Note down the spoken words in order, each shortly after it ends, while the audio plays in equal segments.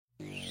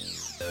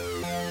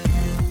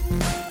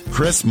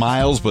Chris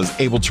Miles was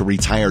able to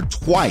retire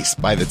twice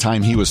by the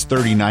time he was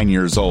 39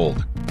 years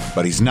old.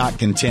 But he's not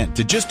content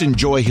to just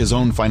enjoy his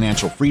own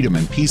financial freedom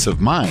and peace of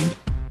mind.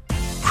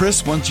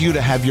 Chris wants you to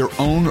have your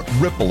own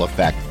ripple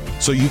effect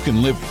so you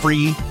can live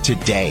free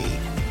today.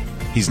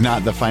 He's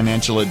not the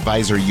financial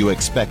advisor you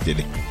expected.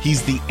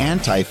 He's the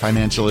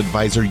anti-financial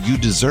advisor you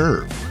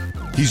deserve.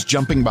 He's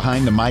jumping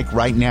behind the mic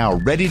right now,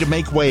 ready to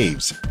make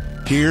waves.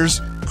 Here's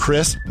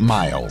Chris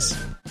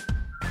Miles.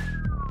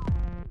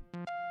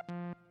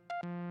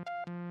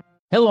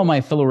 Hello,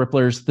 my fellow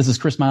Ripplers. This is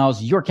Chris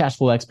Miles, your cash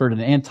flow expert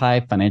and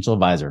anti-financial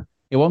advisor.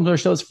 Hey, welcome to our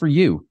show. It's for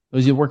you.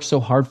 Those of you who work so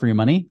hard for your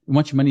money, we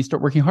want your money to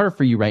start working harder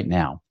for you right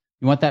now.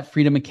 You want that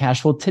freedom and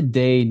cash flow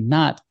today,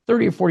 not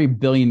 30 or 40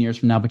 billion years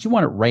from now, but you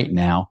want it right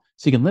now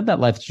so you can live that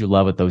life that you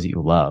love with those that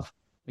you love.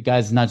 But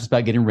guys, it's not just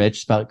about getting rich,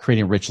 it's about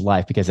creating a rich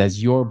life, because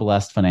as you're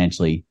blessed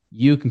financially,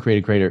 you can create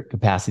a greater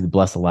capacity to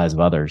bless the lives of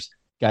others.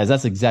 Guys,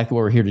 that's exactly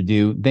what we're here to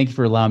do. Thank you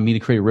for allowing me to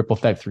create a ripple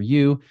effect through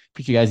you.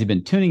 Appreciate you guys. You've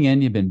been tuning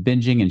in, you've been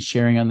binging and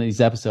sharing on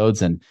these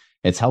episodes, and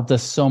it's helped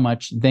us so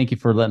much. Thank you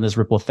for letting this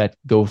ripple effect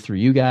go through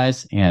you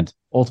guys and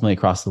ultimately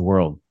across the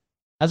world.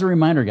 As a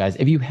reminder, guys,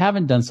 if you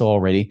haven't done so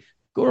already,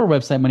 go to our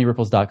website,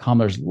 moneyripples.com.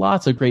 There's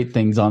lots of great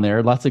things on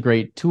there, lots of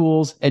great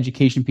tools,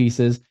 education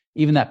pieces,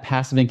 even that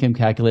passive income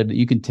calculator that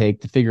you can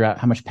take to figure out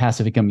how much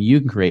passive income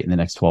you can create in the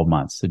next 12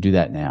 months. So do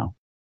that now.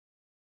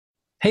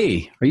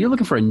 Hey, are you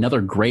looking for another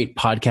great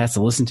podcast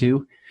to listen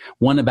to?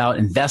 One about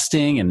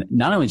investing, and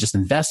not only just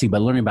investing,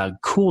 but learning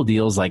about cool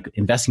deals like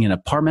investing in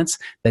apartments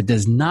that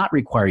does not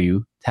require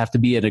you to have to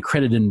be an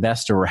accredited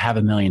investor or have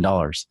 $1 million.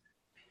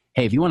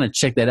 Hey, if you want to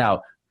check that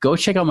out, go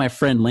check out my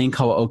friend Lane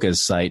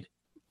Kawaoka's site,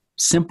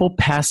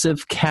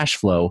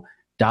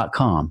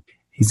 simplepassivecashflow.com.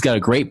 He's got a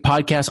great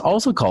podcast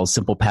also called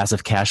Simple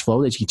Passive Cash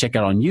Flow that you can check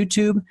out on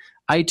YouTube,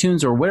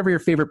 iTunes, or whatever your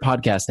favorite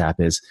podcast app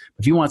is.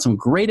 If you want some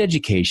great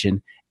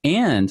education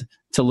and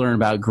to learn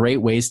about great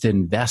ways to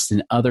invest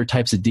in other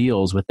types of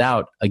deals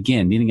without,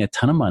 again, needing a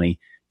ton of money,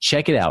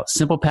 check it out,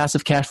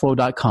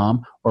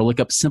 simplepassivecashflow.com, or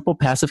look up Simple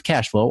Passive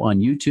Cash Flow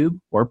on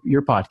YouTube or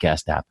your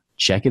podcast app.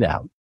 Check it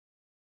out.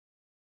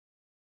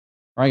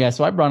 All right, guys,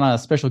 so I brought on a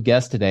special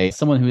guest today,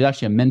 someone who's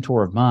actually a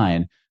mentor of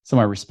mine,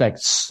 someone I respect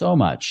so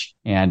much,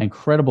 and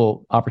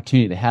incredible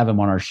opportunity to have him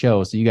on our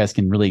show so you guys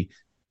can really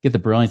get the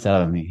brilliance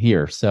out of him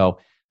here. So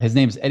his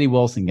name is Eddie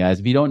Wilson, guys.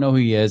 If you don't know who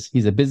he is,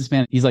 he's a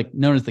businessman. He's like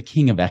known as the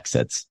king of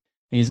exits.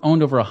 He's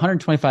owned over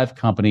 125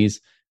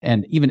 companies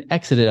and even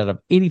exited out of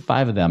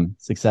 85 of them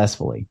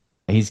successfully.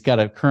 He's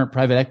got a current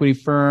private equity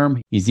firm.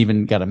 He's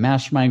even got a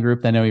mastermind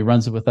group that I know he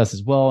runs with us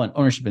as well, and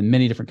ownership in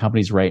many different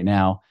companies right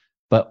now.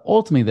 But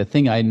ultimately, the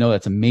thing I know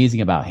that's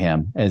amazing about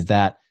him is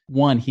that,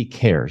 one, he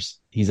cares.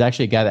 He's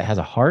actually a guy that has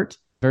a heart,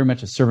 very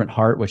much a servant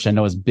heart, which I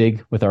know is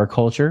big with our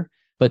culture.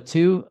 But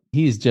two,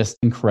 he's just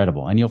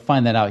incredible. And you'll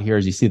find that out here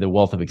as you see the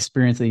wealth of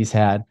experience that he's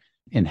had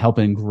in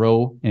helping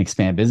grow and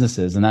expand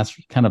businesses. And that's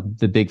kind of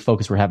the big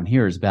focus we're having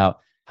here, is about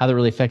how that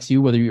really affects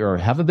you, whether you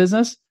have a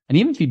business. And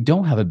even if you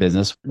don't have a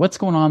business, what's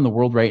going on in the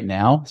world right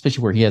now,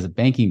 especially where he has a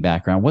banking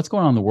background, what's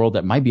going on in the world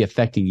that might be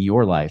affecting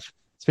your life,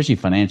 especially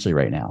financially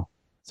right now.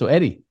 So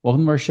Eddie,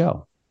 welcome to our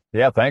show.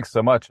 Yeah, thanks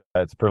so much.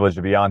 It's a privilege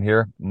to be on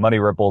here. Money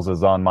Ripples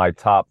is on my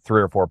top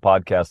 3 or 4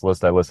 podcast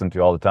list I listen to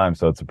all the time.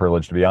 So it's a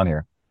privilege to be on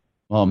here.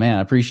 Well, man,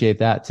 I appreciate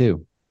that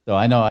too. So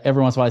I know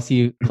every once in a while I see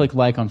you click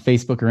like on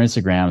Facebook or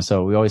Instagram.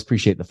 So we always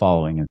appreciate the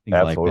following and things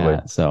Absolutely.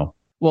 like that. So,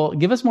 well,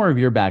 give us more of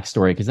your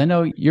backstory, because I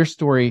know your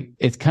story,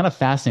 it's kind of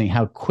fascinating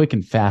how quick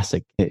and fast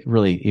it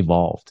really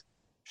evolved.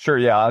 Sure.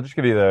 Yeah. I'll just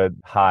give you the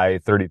high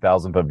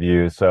 30,000 foot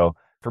view. So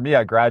for me,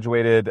 I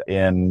graduated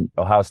in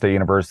Ohio State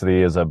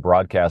University as a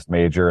broadcast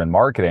major in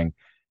marketing,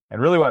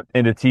 and really went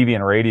into TV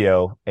and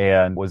radio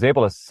and was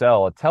able to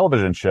sell a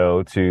television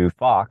show to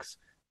Fox.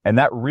 And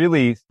that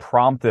really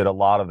prompted a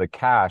lot of the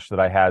cash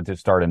that I had to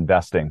start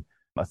investing.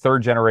 I'm a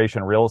 3rd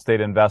generation real estate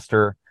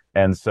investor.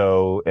 And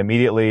so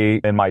immediately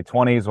in my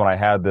 20s, when I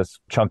had this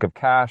chunk of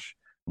cash,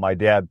 my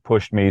dad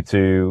pushed me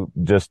to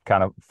just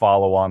kind of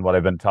follow on what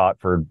I've been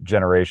taught for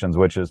generations,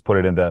 which is put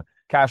it into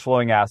cash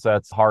flowing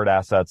assets, hard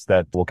assets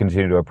that will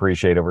continue to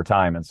appreciate over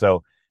time. And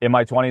so in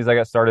my 20s, I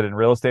got started in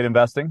real estate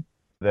investing,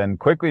 then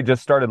quickly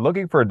just started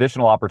looking for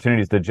additional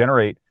opportunities to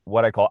generate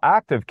what I call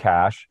active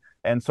cash.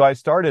 And so I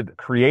started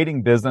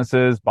creating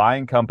businesses,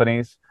 buying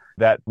companies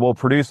that will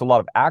produce a lot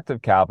of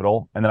active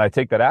capital. And then I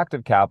take that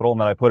active capital and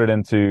then I put it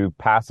into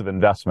passive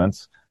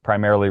investments,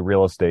 primarily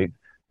real estate.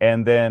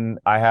 And then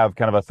I have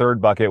kind of a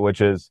third bucket, which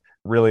is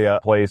really a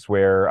place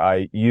where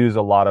I use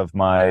a lot of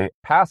my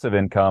passive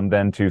income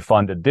then to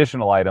fund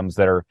additional items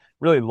that are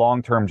really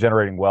long-term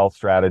generating wealth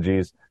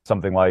strategies,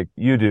 something like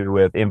you do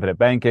with infinite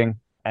banking.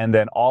 And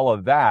then all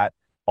of that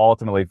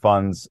ultimately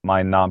funds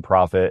my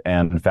nonprofit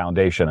and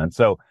foundation. And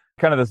so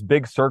kind of this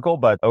big circle,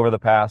 but over the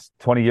past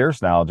 20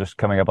 years now, just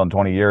coming up on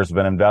 20 years, I've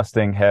been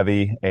investing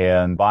heavy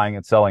and buying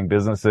and selling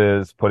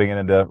businesses, putting it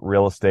into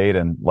real estate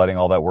and letting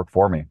all that work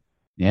for me.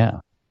 Yeah.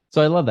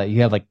 So I love that.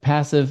 You have like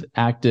passive,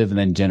 active, and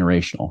then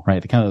generational,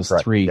 right? The kind of those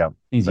Right. three Yep.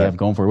 things you have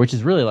going for it, which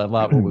is really a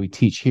lot what we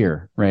teach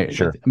here, right?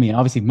 Sure. I mean,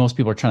 obviously most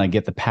people are trying to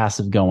get the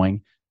passive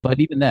going, But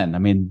even then, I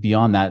mean,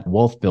 beyond that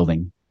wealth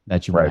building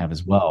that you want to have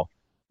as well,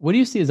 what do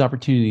you see as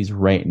opportunities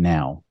right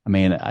now? I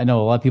mean, I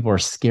know a lot of people are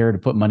scared to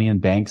put money in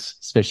banks,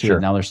 especially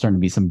now there's starting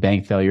to be some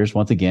bank failures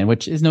once again,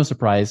 which is no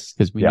surprise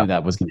because we knew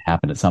that was going to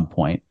happen at some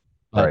point.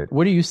 But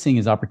what are you seeing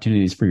as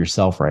opportunities for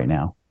yourself right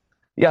now?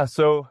 Yeah.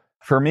 So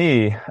for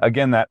me,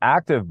 again, that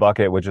active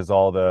bucket, which is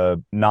all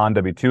the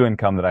non-W2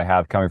 income that I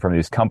have coming from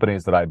these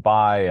companies that I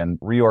buy and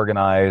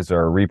reorganize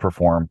or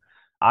reperform,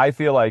 I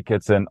feel like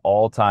it's an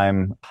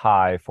all-time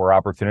high for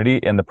opportunity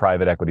in the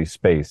private equity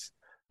space.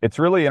 It's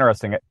really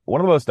interesting.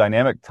 One of the most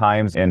dynamic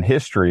times in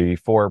history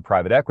for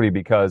private equity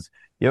because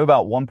you have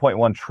about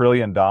 $1.1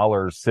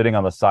 trillion sitting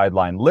on the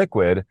sideline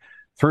liquid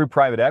through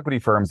private equity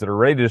firms that are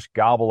ready to just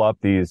gobble up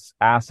these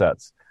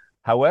assets.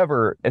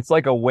 However, it's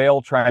like a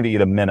whale trying to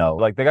eat a minnow.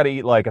 Like they got to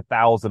eat like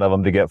 1,000 of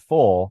them to get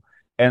full.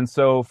 And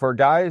so for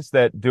guys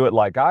that do it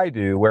like I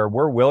do, where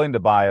we're willing to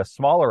buy a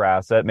smaller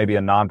asset, maybe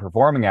a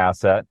non-performing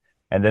asset,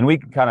 and then we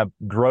can kind of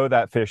grow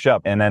that fish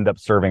up and end up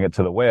serving it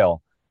to the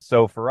whale.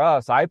 So for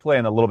us, I play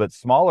in a little bit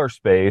smaller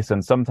space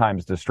and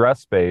sometimes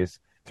distressed space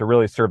to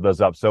really serve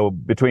those up. So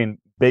between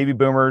baby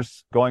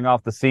boomers going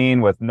off the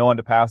scene with no one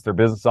to pass their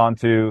business on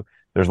to,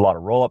 there's a lot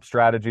of roll-up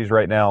strategies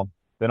right now.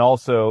 Then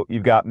also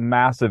you've got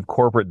massive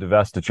corporate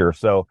divestiture.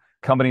 So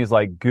companies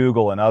like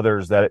Google and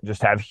others that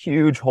just have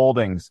huge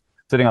holdings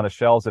sitting on the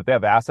shelves. If they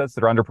have assets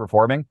that are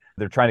underperforming,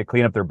 they're trying to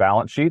clean up their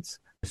balance sheets,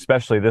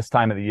 especially this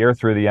time of the year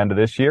through the end of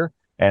this year.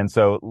 And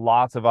so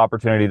lots of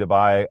opportunity to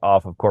buy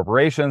off of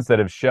corporations that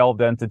have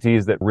shelved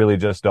entities that really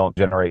just don't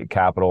generate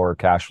capital or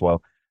cash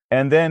flow.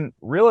 And then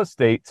real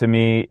estate to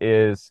me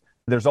is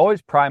there's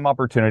always prime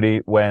opportunity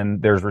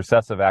when there's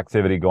recessive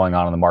activity going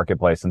on in the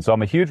marketplace. And so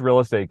I'm a huge real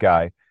estate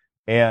guy.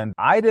 And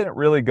I didn't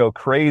really go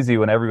crazy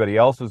when everybody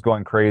else was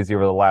going crazy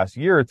over the last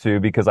year or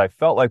two because I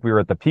felt like we were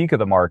at the peak of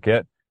the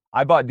market.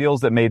 I bought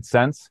deals that made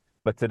sense.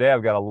 But today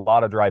I've got a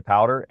lot of dry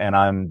powder and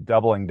I'm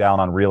doubling down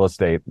on real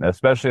estate,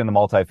 especially in the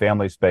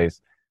multifamily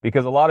space,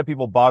 because a lot of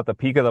people bought at the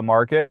peak of the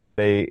market.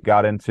 They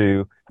got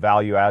into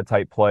value add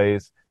type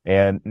plays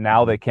and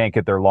now they can't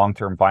get their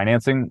long-term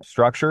financing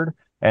structured.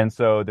 And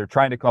so they're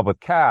trying to come up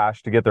with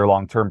cash to get their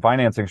long-term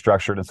financing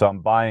structured. And so I'm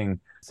buying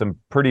some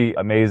pretty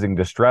amazing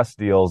distressed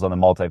deals on the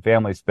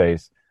multifamily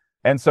space.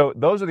 And so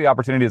those are the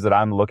opportunities that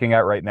I'm looking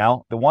at right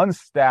now. The one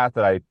stat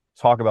that I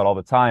talk about all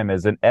the time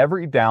is in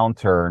every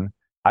downturn,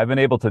 I've been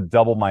able to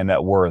double my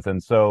net worth.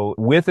 And so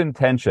with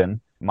intention,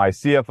 my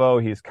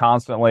CFO, he's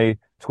constantly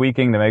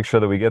tweaking to make sure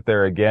that we get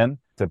there again,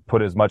 to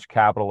put as much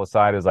capital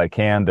aside as I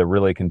can to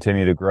really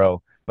continue to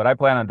grow. But I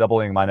plan on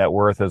doubling my net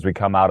worth as we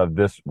come out of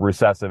this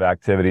recessive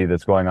activity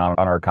that's going on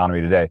our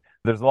economy today.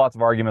 There's lots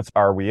of arguments.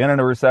 Are we in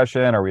a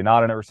recession? Are we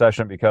not in a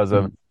recession because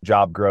of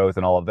job growth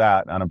and all of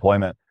that,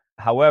 unemployment?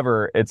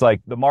 However, it's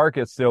like the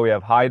market still, we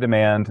have high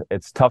demand.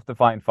 It's tough to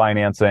find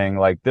financing.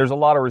 Like there's a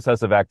lot of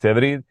recessive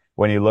activity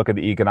when you look at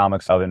the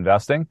economics of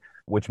investing,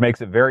 which makes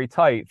it very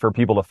tight for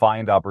people to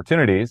find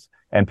opportunities,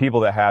 and people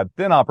that had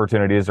thin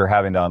opportunities are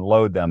having to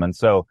unload them. And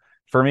so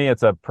for me,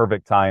 it's a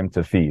perfect time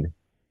to feed.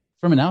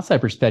 From an outside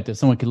perspective,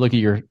 someone could look at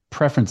your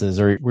preferences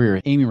or where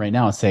you're aiming right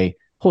now and say,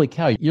 holy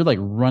cow, you're like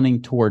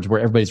running towards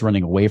where everybody's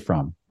running away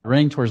from. You're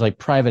running towards like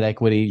private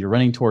equity. You're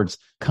running towards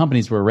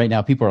companies where right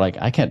now people are like,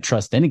 I can't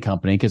trust any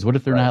company because what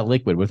if they're not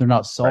liquid? What if they're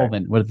not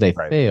solvent? What if they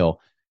fail?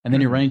 And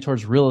then you're running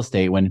towards real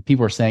estate when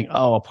people are saying,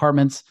 oh,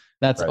 apartments,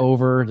 that's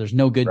over. There's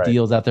no good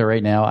deals out there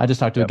right now. I just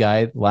talked to a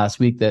guy last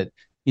week that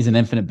he's an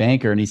infinite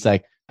banker and he's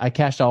like, I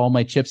cashed out all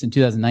my chips in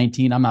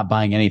 2019. I'm not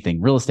buying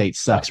anything. Real estate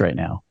sucks right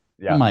now.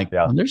 I'm like,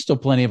 well, there's still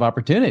plenty of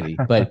opportunity,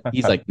 but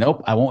he's like,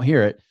 nope, I won't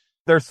hear it.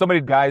 There's so many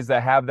guys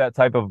that have that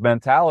type of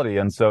mentality.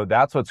 And so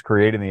that's what's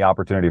creating the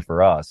opportunity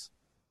for us.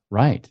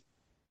 Right.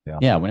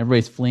 Yeah. When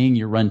everybody's fleeing,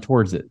 you run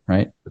towards it.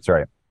 Right. That's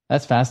right.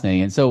 That's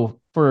fascinating. And so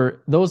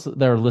for those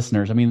that are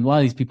listeners, I mean, a lot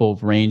of these people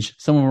range.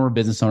 Some of them are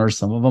business owners,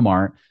 some of them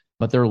aren't,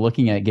 but they're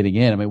looking at getting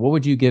in. I mean, what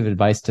would you give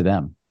advice to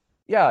them?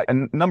 Yeah.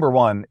 And number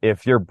one,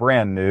 if you're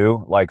brand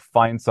new, like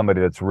find somebody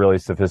that's really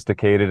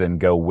sophisticated and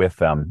go with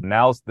them.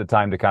 Now's the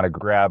time to kind of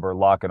grab or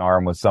lock an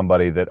arm with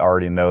somebody that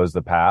already knows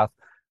the path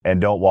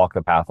and don't walk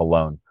the path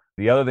alone.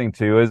 The other thing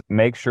too is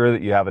make sure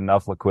that you have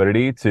enough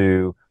liquidity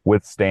to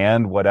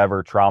withstand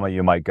whatever trauma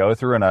you might go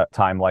through in a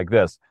time like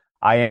this.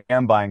 I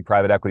am buying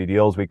private equity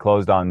deals. We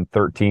closed on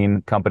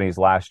 13 companies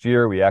last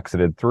year. We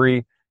exited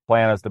 3.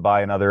 Plan is to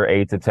buy another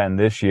 8 to 10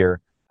 this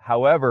year.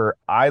 However,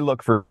 I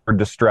look for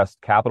distressed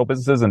capital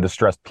businesses and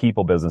distressed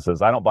people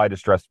businesses. I don't buy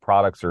distressed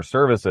products or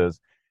services.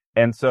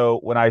 And so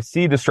when I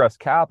see distressed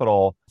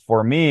capital,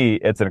 for me,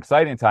 it's an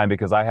exciting time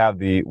because I have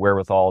the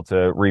wherewithal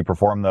to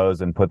reperform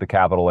those and put the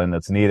capital in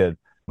that's needed.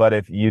 But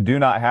if you do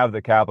not have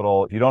the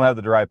capital, if you don't have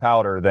the dry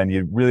powder, then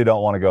you really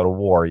don't want to go to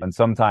war. And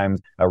sometimes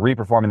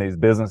reperforming these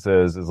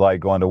businesses is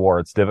like going to war.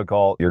 It's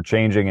difficult. You're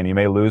changing and you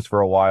may lose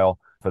for a while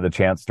for the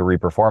chance to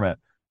reperform it.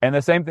 And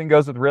the same thing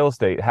goes with real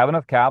estate. Have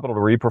enough capital to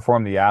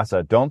reperform the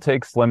asset. Don't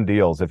take slim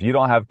deals. If you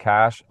don't have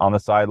cash on the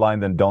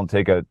sideline, then don't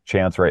take a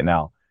chance right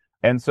now.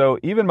 And so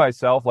even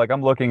myself, like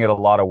I'm looking at a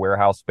lot of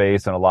warehouse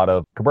space and a lot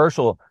of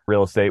commercial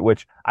real estate,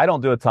 which I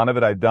don't do a ton of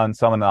it. I've done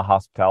some in the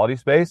hospitality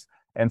space.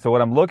 And so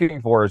what I'm looking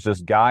for is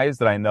just guys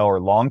that I know are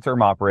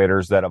long-term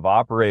operators that have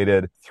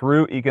operated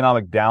through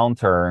economic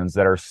downturns,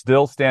 that are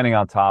still standing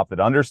on top, that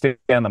understand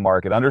the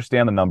market,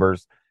 understand the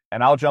numbers,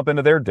 and I'll jump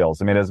into their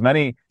deals. I mean, as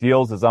many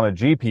deals as I'm a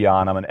GP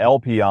on, I'm an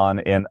LP on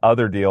in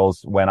other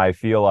deals when I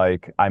feel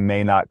like I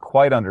may not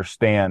quite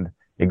understand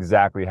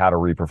exactly how to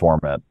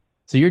reperform it.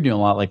 So you're doing a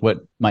lot like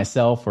what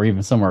myself or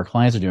even some of our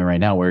clients are doing right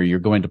now, where you're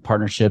going to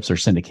partnerships or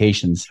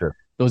syndications. Sure.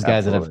 Those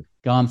guys that have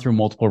gone through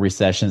multiple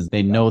recessions,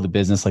 they know the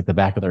business like the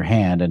back of their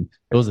hand. And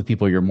those are the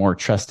people you're more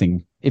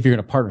trusting. If you're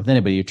going to partner with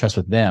anybody, you trust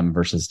with them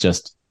versus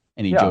just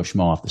any Joe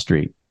Schmo off the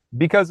street.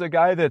 Because a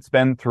guy that's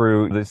been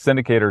through, the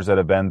syndicators that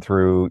have been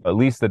through at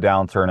least the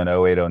downturn in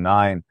 08,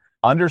 09,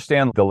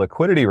 understand the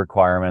liquidity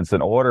requirements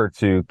in order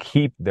to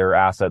keep their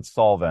assets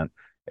solvent.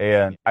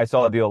 And I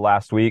saw a deal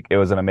last week. It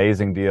was an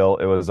amazing deal.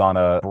 It was on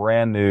a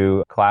brand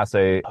new Class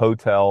A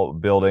hotel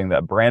building,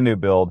 that brand new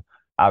build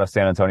out of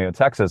San Antonio,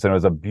 Texas. And it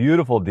was a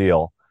beautiful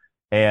deal.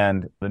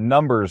 And the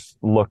numbers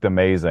looked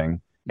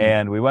amazing.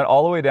 And we went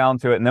all the way down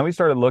to it. And then we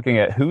started looking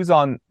at who's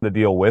on the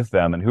deal with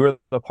them and who are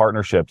the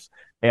partnerships.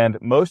 And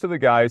most of the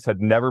guys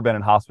had never been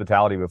in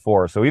hospitality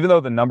before. So even though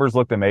the numbers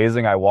looked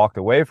amazing, I walked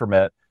away from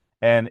it.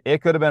 And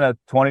it could have been a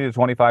 20 to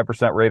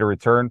 25% rate of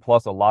return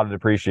plus a lot of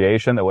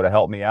depreciation that would have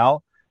helped me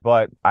out.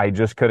 But I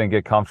just couldn't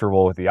get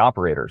comfortable with the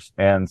operators.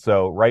 And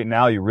so right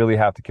now you really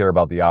have to care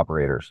about the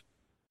operators.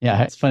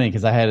 Yeah, it's funny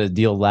because I had a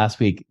deal last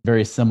week,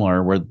 very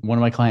similar, where one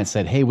of my clients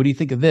said, "Hey, what do you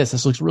think of this?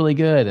 This looks really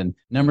good. And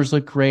numbers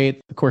look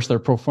great. Of course, their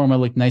pro forma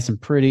looked nice and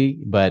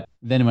pretty. But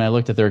then when I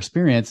looked at their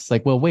experience, it's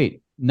like, well,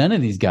 wait, none of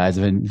these guys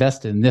have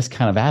invested in this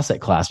kind of asset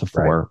class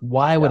before. Right.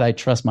 Why would I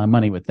trust my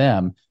money with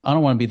them? I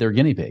don't want to be their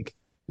guinea pig."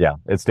 Yeah,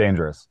 it's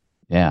dangerous.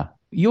 Yeah.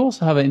 You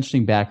also have an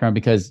interesting background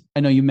because I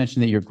know you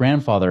mentioned that your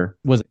grandfather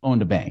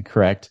owned a bank,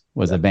 correct?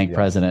 Was a bank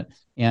president.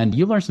 And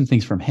you learned some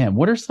things from him.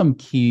 What are some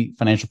key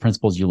financial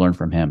principles you learned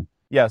from him?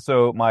 Yeah,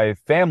 so my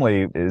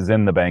family is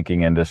in the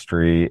banking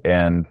industry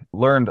and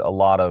learned a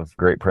lot of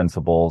great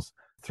principles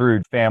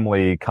through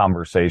family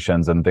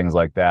conversations and things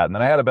like that. And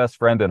then I had a best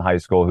friend in high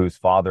school whose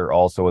father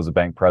also was a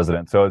bank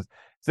president. So it's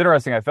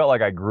interesting. I felt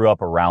like I grew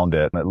up around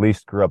it, at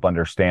least grew up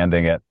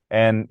understanding it.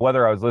 And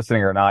whether I was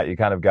listening or not, you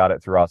kind of got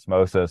it through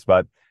osmosis.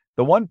 But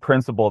the one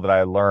principle that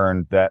I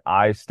learned that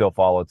I still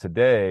follow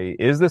today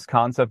is this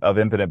concept of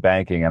infinite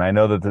banking. And I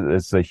know that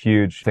it's a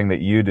huge thing that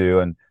you do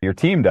and your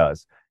team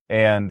does.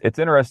 And it's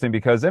interesting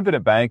because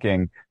infinite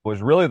banking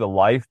was really the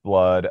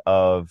lifeblood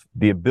of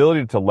the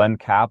ability to lend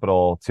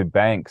capital to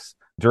banks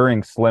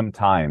during slim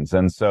times.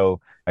 And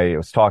so I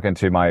was talking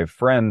to my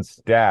friend's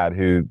dad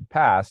who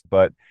passed,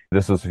 but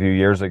this was a few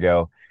years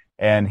ago.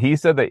 And he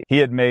said that he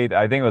had made,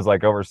 I think it was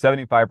like over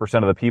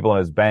 75% of the people in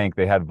his bank,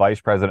 they had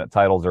vice president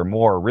titles or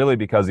more, really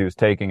because he was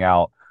taking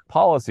out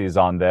policies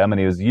on them. And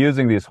he was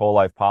using these whole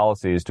life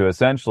policies to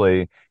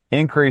essentially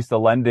increase the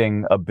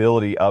lending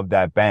ability of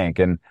that bank.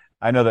 And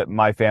I know that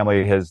my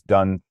family has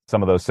done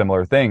some of those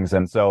similar things.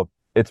 And so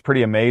it's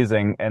pretty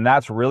amazing. And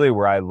that's really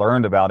where I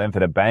learned about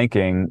infinite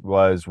banking,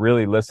 was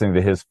really listening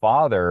to his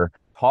father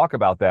talk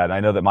about that. And I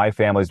know that my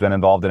family's been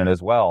involved in it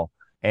as well.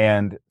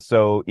 And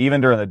so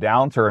even during the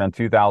downturn in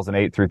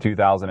 2008 through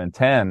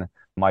 2010,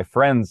 my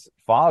friend's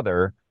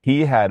father,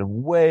 he had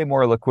way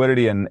more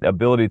liquidity and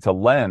ability to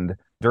lend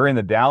during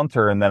the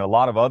downturn than a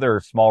lot of other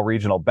small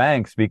regional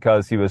banks,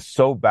 because he was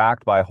so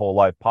backed by whole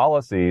life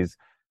policies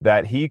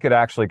that he could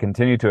actually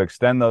continue to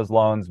extend those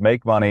loans,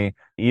 make money,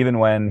 even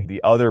when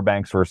the other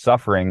banks were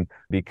suffering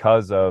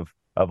because of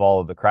all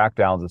of the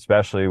crackdowns,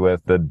 especially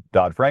with the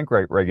Dodd-Frank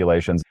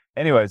regulations.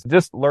 Anyways,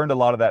 just learned a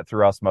lot of that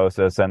through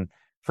osmosis. And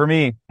for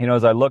me,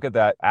 as I look at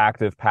that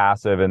active,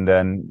 passive, and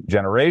then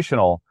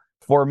generational,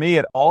 for me,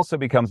 it also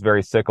becomes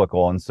very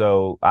cyclical. And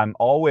so I'm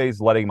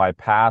always letting my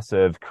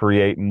passive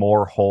create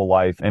more whole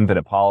life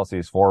infinite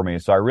policies for me.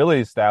 So I really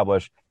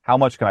establish how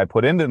much can I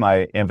put into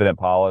my infinite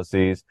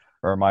policies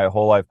or my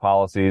whole life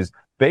policies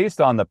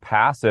based on the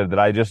passive that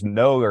I just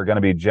know are going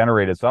to be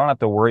generated. So I don't have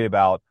to worry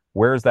about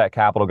where's that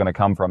capital going to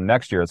come from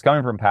next year. It's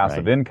coming from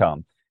passive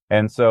income.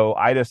 And so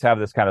I just have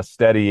this kind of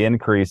steady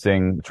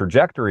increasing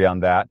trajectory on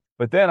that.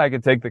 But then I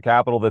can take the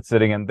capital that's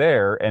sitting in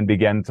there and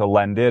begin to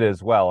lend it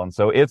as well. And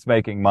so it's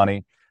making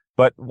money.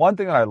 But one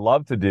thing that I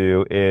love to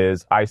do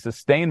is I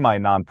sustain my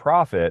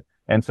nonprofit.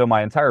 And so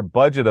my entire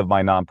budget of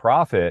my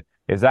nonprofit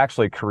is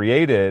actually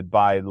created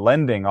by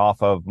lending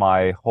off of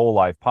my whole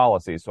life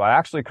policy. So I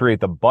actually create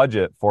the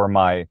budget for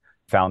my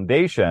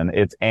foundation.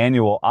 Its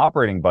annual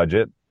operating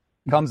budget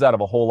comes out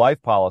of a whole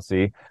life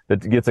policy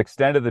that gets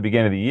extended at the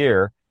beginning of the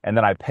year. And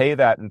then I pay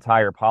that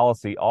entire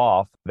policy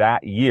off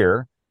that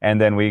year. And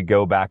then we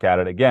go back at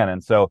it again.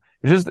 And so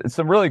it's just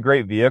some really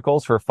great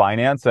vehicles for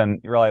finance.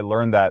 And really, I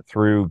learned that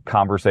through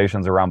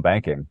conversations around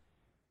banking.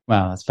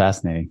 Wow, that's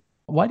fascinating.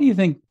 Why do you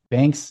think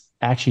banks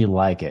actually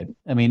like it?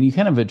 I mean, you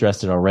kind of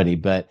addressed it already,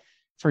 but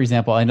for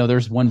example, I know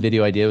there's one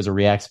video I did. It was a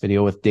Reacts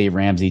video with Dave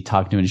Ramsey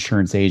talking to an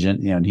insurance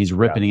agent, and he's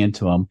ripping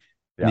into him.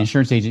 And the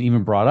insurance agent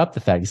even brought up the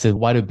fact, he said,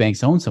 why do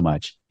banks own so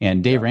much?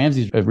 And Dave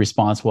Ramsey's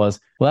response was,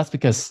 well, that's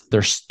because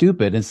they're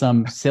stupid and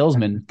some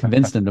salesman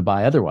convinced them to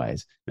buy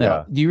otherwise.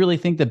 Now, do you really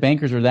think the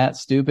bankers are that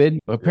stupid?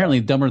 Well,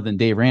 apparently dumber than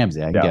Dave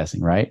Ramsey, I'm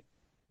guessing, right?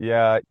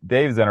 Yeah,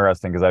 Dave's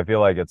interesting because I feel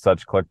like it's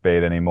such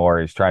clickbait anymore.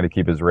 He's trying to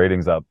keep his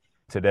ratings up.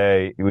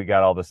 Today, we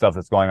got all the stuff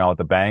that's going on with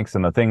the banks.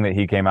 And the thing that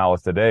he came out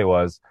with today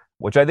was,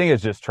 which I think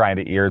is just trying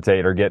to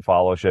irritate or get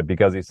followership,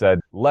 because he said,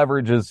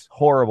 leverage is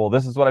horrible.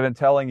 This is what I've been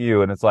telling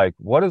you. And it's like,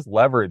 what does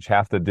leverage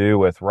have to do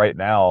with right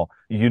now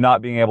you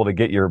not being able to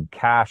get your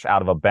cash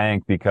out of a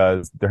bank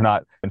because they're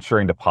not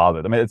insuring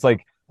deposit? I mean, it's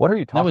like, what are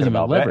you talking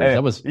about? That wasn't leverage.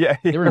 That was,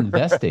 they were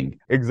investing.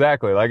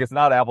 Exactly. Like, it's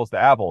not apples to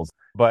apples.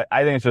 But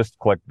I think it's just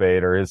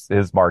clickbait, or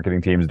his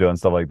marketing team's doing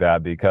stuff like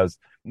that, because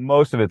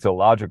most of it's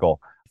illogical.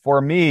 For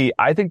me,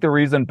 I think the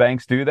reason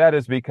banks do that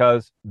is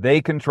because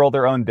they control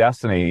their own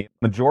destiny.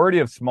 Majority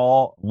of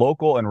small,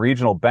 local, and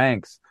regional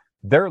banks,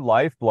 their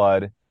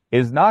lifeblood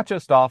is not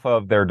just off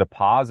of their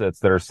deposits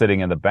that are sitting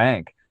in the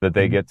bank that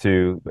they get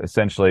to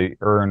essentially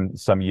earn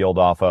some yield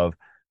off of,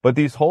 but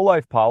these whole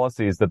life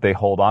policies that they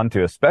hold on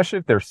to, especially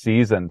if they're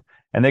seasoned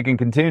and they can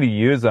continue to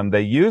use them,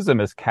 they use them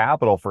as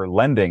capital for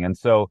lending. And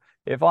so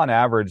if on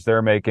average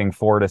they're making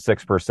 4 to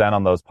 6%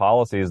 on those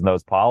policies, and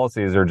those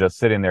policies are just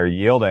sitting there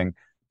yielding,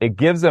 it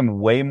gives them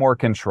way more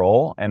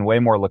control and way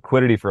more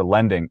liquidity for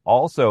lending.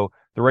 Also,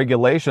 the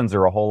regulations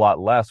are a whole lot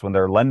less when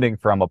they're lending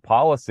from a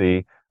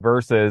policy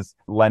versus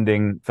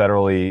lending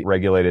federally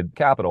regulated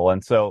capital.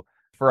 And so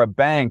for a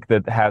bank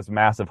that has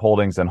massive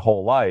holdings in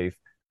whole life,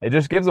 it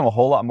just gives them a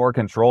whole lot more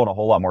control and a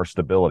whole lot more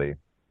stability.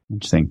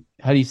 Interesting.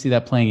 How do you see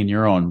that playing in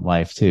your own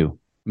life too?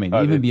 I mean,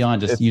 even beyond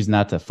just using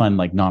that to fund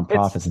like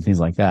nonprofits and things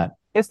like that.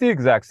 It's the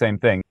exact same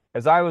thing.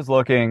 As I was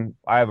looking,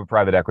 I have a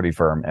private equity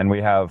firm and we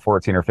have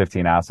 14 or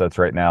 15 assets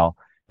right now.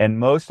 And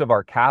most of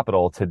our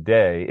capital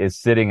today is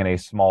sitting in a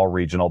small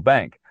regional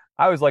bank.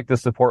 I always like to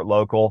support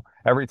local.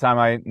 Every time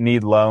I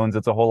need loans,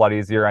 it's a whole lot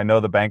easier. I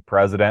know the bank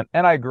president,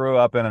 and I grew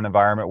up in an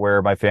environment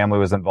where my family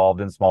was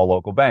involved in small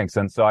local banks.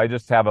 And so I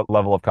just have a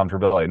level of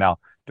comfortability. Now,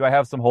 do I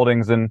have some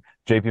holdings in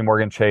JP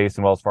Morgan Chase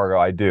and Wells Fargo?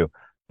 I do.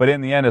 But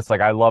in the end, it's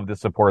like, I love to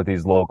support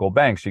these local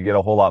banks. You get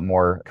a whole lot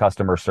more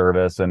customer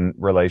service and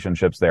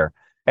relationships there.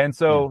 And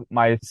so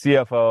my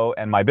CFO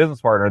and my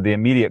business partner, the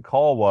immediate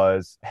call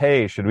was,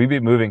 hey, should we be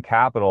moving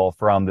capital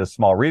from this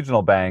small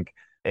regional bank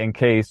in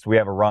case we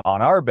have a run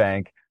on our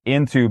bank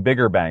into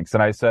bigger banks?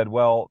 And I said,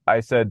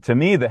 to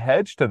me, the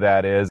hedge to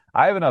that is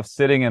I have enough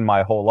sitting in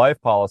my whole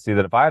life policy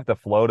that if I have to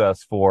float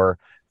us for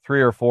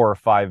 3 or 4 or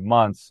 5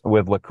 months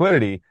with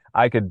liquidity,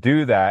 I could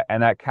do that.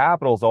 And that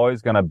capital is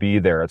always going to be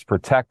there. It's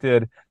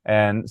protected.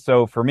 And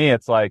so for me,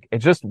 it's like,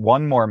 it's just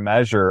one more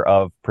measure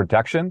of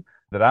protection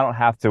that I don't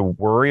have to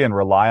worry and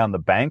rely on the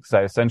banks.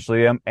 I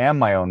essentially am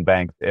my own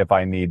bank if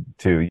I need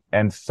to.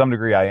 And to some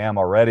degree, I am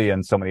already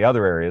in so many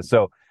other areas.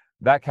 So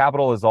that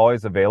capital is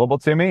always available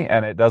to me.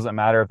 And it doesn't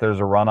matter if there's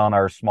a run on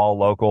our small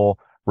local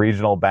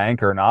regional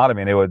bank or not. I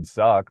mean, it would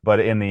suck. But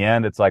in the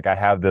end, it's like I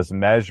have this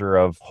measure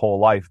of whole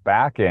life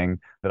backing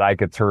that I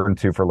could turn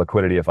to for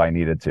liquidity if I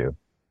needed to.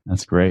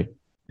 That's great.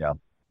 Yeah.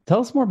 Tell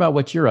us more about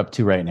what you're up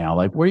to right now.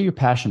 Like, what are you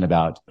passionate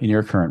about in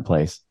your current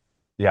place?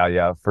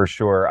 Yeah, for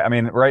sure. I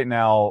mean, right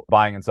now,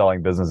 buying and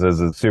selling businesses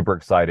is super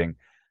exciting,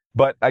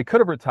 but I could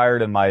have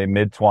retired in my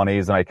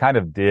mid-20s, and I kind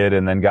of did,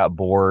 and then got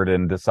bored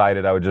and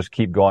decided I would just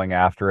keep going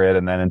after it.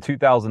 And then in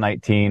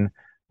 2019,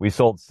 we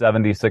sold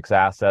 76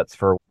 assets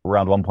for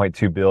around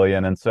 1.2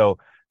 billion. And so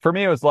for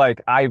me, it was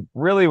like, I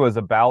really was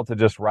about to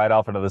just ride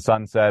off into the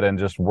sunset and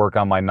just work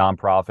on my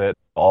nonprofit,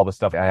 all the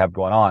stuff I have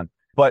going on.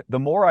 But the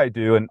more I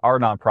do, and our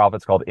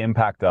nonprofit's called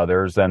Impact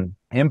Others, and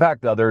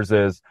Impact Others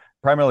is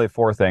primarily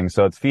 4 things.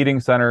 So it's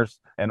feeding centers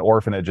and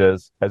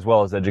orphanages, as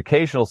well as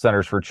educational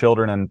centers for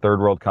children in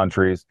third world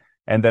countries.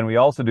 And then we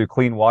also do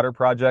clean water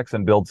projects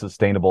and build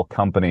sustainable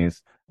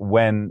companies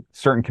when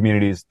certain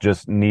communities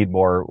just need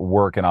more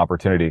work and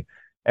opportunity.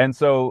 And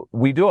so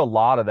we do a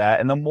lot of that.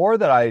 And the more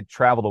that I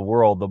travel the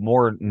world, the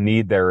more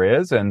need there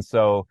is. And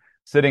so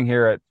sitting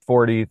here at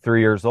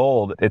 43 years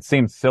old, it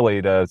seems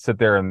silly to sit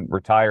there and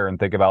retire and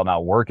think about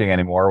not working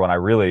anymore when I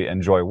really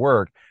enjoy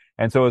work.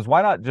 And so it was,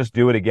 why not just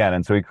do it again?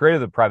 And so we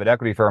created the private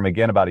equity firm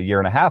again about 1.5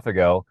 years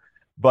ago.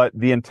 But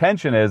the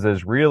intention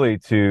is really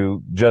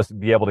to just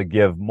be able to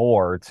give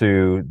more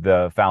to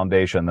the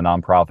foundation, the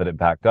nonprofit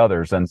Impact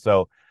Others. And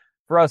so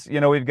for us,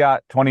 we've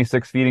got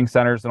 26 feeding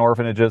centers and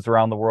orphanages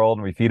around the world,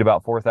 and we feed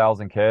about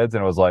 4,000 kids.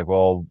 And it was like,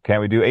 well,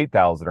 can't we do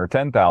 8,000 or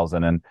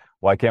 10,000? And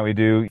why can't we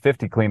do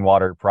 50 clean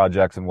water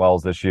projects and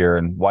wells this year?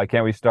 And why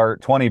can't we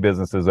start 20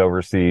 businesses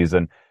overseas?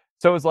 And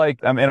so it's like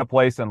I'm in a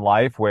place in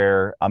life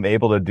where I'm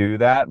able to do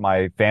that.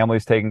 My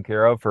family's taken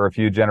care of for a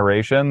few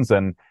generations.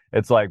 And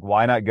it's like,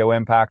 why not go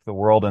impact the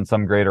world in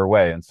some greater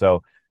way? And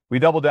so we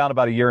doubled down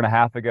about 1.5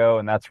 years ago.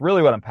 And that's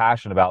really what I'm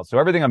passionate about. So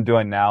everything I'm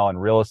doing now in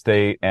real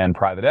estate and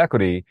private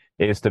equity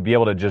is to be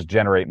able to just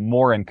generate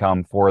more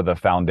income for the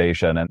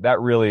foundation. And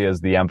that really is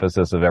the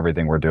emphasis of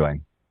everything we're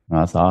doing. Well,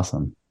 that's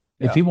awesome.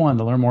 Yeah. If people wanted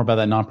to learn more about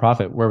that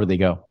nonprofit, where would they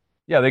go?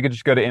 Yeah, they could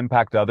just go to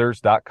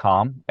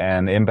impactothers.com,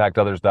 and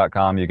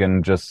impactothers.com, you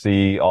can just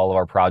see all of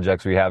our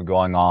projects we have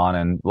going on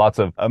and lots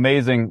of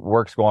amazing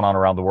works going on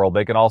around the world.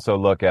 They can also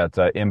look at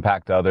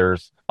Impact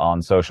Others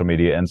on social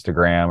media,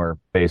 Instagram or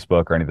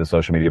Facebook or any of the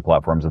social media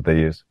platforms that they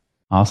use.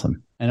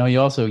 Awesome. I know you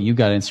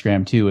got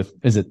Instagram too with,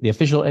 is it the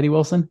official Eddie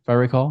Wilson, if I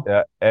recall?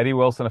 Yeah, Eddie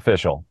Wilson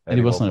Official.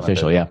 Eddie Wilson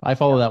Official. Yeah. I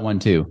follow that one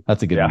too.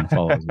 That's a good one to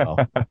follow as well.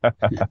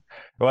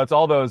 Well, it's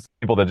all those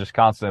people that just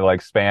constantly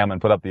like spam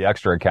and put up the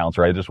extra accounts,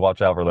 right? Just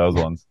watch out for those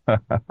ones.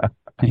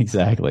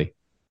 Exactly.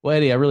 Well,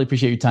 Eddie, I really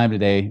appreciate your time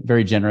today.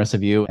 Very generous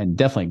of you, and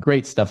definitely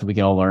great stuff that we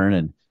can all learn.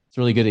 And it's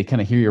really good to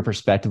kind of hear your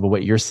perspective of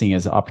what you're seeing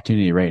as an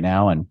opportunity right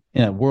now. And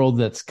in a world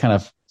that's kind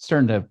of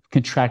starting to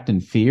contract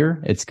in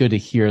fear, it's good to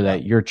hear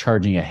that you're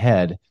charging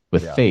ahead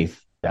with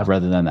faith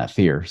rather than that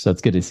fear. So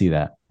it's good to see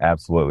that.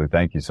 Absolutely.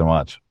 Thank you so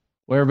much.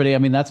 Well, everybody, I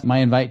mean, that's my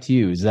invite to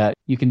you, is that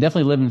you can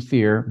definitely live in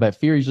fear, but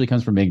fear usually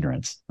comes from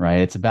ignorance, right?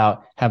 It's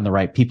about having the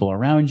right people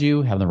around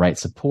you, having the right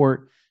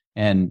support,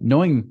 and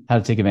knowing how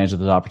to take advantage of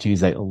those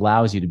opportunities that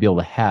allows you to be able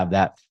to have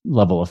that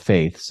level of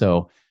faith.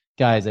 So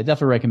guys, I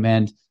definitely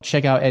recommend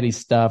check out Eddie's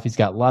stuff. He's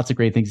got lots of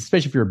great things,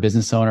 especially if you're a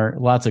business owner,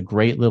 lots of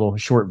great little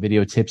short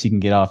video tips you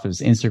can get off of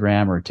his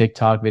Instagram or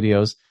TikTok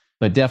videos.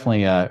 But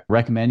definitely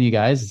recommend you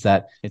guys is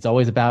that it's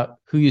always about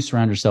who you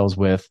surround yourselves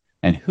with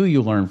and who you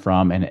learn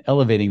from, and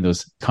elevating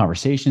those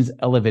conversations,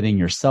 elevating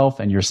yourself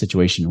and your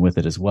situation with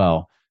it as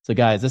well. So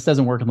guys, this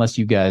doesn't work unless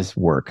you guys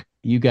work.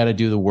 You got to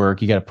do the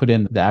work. You got to put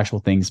in the actual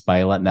things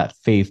by letting that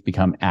faith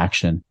become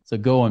action. So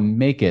go and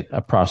make it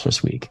a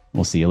prosperous week.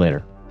 We'll see you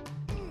later.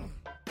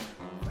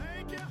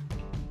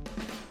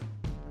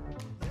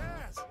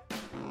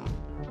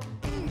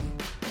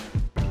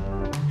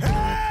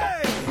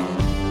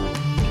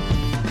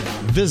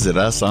 Visit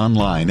us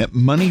online at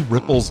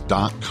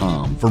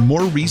moneyripples.com for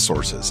more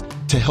resources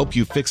to help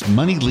you fix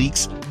money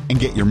leaks and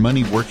get your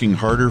money working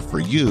harder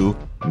for you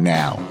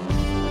now.